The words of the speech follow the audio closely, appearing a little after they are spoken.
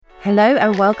Hello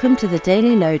and welcome to the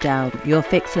Daily Lowdown, your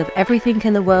fix of everything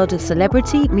in the world of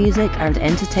celebrity, music and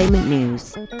entertainment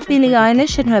news. Billie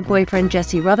Eilish and her boyfriend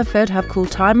Jesse Rutherford have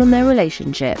called time on their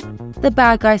relationship. The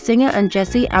Bad Guy singer and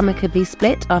Jesse amicably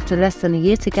split after less than a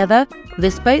year together, with a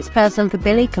spokesperson for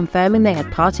Billie confirming they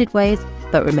had parted ways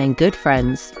but remain good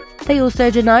friends. They also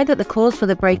denied that the cause for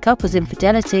the breakup was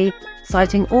infidelity,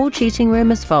 citing all cheating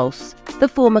rumours false. The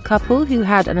former couple, who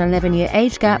had an 11-year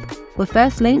age gap, were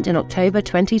first linked in October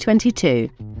 2022.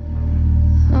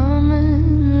 I'm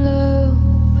in love,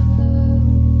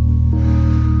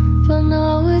 but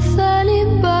not with anybody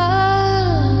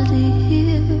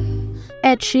here.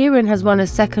 Ed Sheeran has won a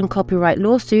second copyright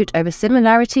lawsuit over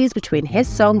similarities between his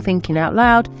song Thinking Out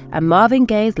Loud and Marvin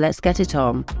Gaye's Let's Get It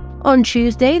On. On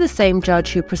Tuesday, the same judge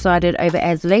who presided over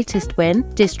Ed's latest win,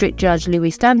 District Judge Louis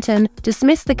Stanton,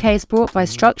 dismissed the case brought by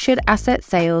Structured Asset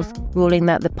Sales, ruling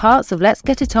that the parts of Let's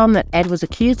Get It On that Ed was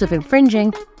accused of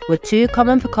infringing were too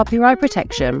common for copyright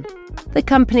protection. The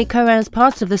company co-owns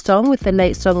parts of the song with the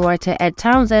late songwriter Ed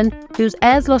Townsend, whose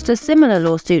heirs lost a similar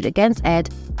lawsuit against Ed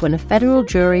when a federal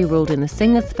jury ruled in the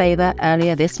singer's favour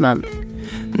earlier this month.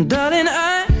 Darling,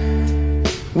 I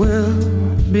will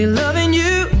be loving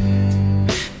you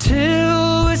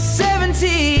till we're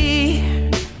 70.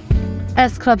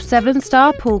 S Club 7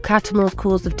 star Paul Cattamore's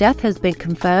cause of death has been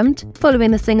confirmed.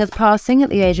 Following the singer's passing at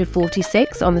the age of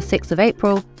 46 on the 6th of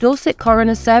April, Dorset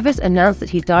Coroner's Service announced that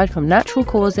he died from natural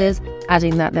causes,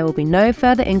 adding that there will be no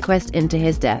further inquest into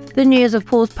his death. The news of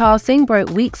Paul's passing broke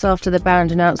weeks after the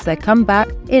band announced their comeback.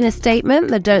 In a statement,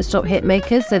 the Don't Stop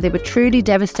hitmakers said they were truly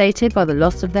devastated by the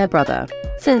loss of their brother.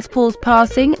 Since Paul's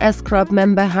passing, S Club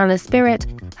member Hannah Spirit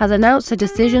has announced her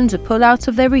decision to pull out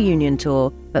of their reunion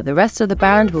tour, but the rest of the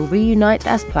band will reunite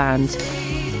as planned.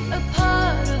 A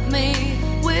part of me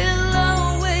will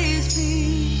always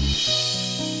be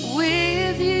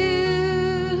with you.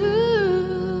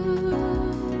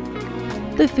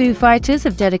 The Foo Fighters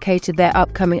have dedicated their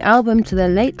upcoming album to their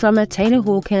late drummer Taylor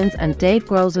Hawkins and Dave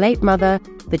Grohl's late mother,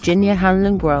 Virginia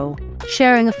Hanlon Grohl.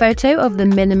 Sharing a photo of the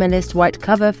minimalist white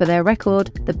cover for their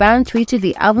record, the band tweeted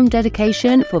the album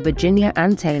dedication for Virginia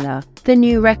and Taylor. The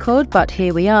new record, But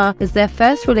Here We Are, is their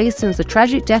first release since the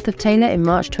tragic death of Taylor in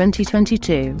March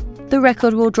 2022. The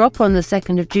record will drop on the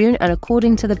 2nd of June, and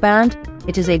according to the band,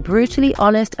 it is a brutally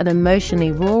honest and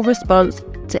emotionally raw response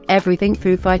to everything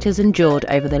Foo Fighters endured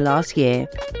over the last year.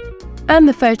 And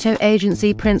the photo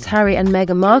agency Prince Harry and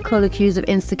Meghan Markle, accused of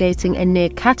instigating a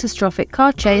near-catastrophic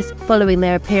car chase following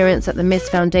their appearance at the Miss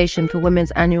Foundation for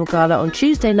Women's annual gala on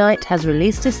Tuesday night, has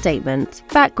released a statement.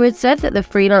 Backgrid said that the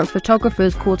freelance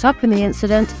photographers caught up in the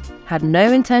incident had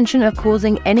no intention of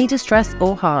causing any distress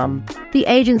or harm. The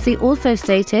agency also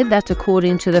stated that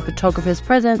according to the photographers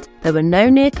present, there were no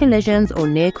near collisions or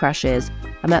near crashes,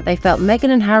 and that they felt Meghan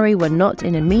and Harry were not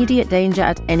in immediate danger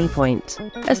at any point.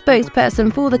 A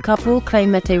spokesperson for the couple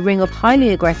claimed that a ring of highly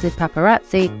aggressive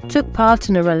paparazzi took part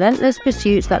in a relentless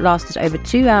pursuit that lasted over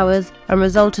 2 hours and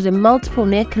resulted in multiple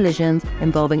near collisions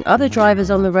involving other drivers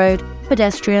on the road,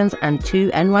 pedestrians and 2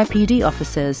 NYPD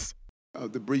officers.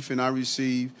 The briefing I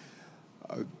received,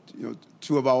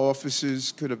 2 of our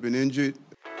officers could have been injured.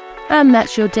 And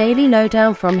that's your Daily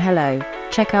Lowdown from Hello.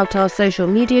 Check out our social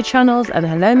media channels and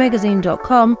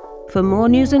hellomagazine.com for more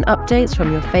news and updates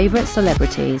from your favourite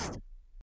celebrities.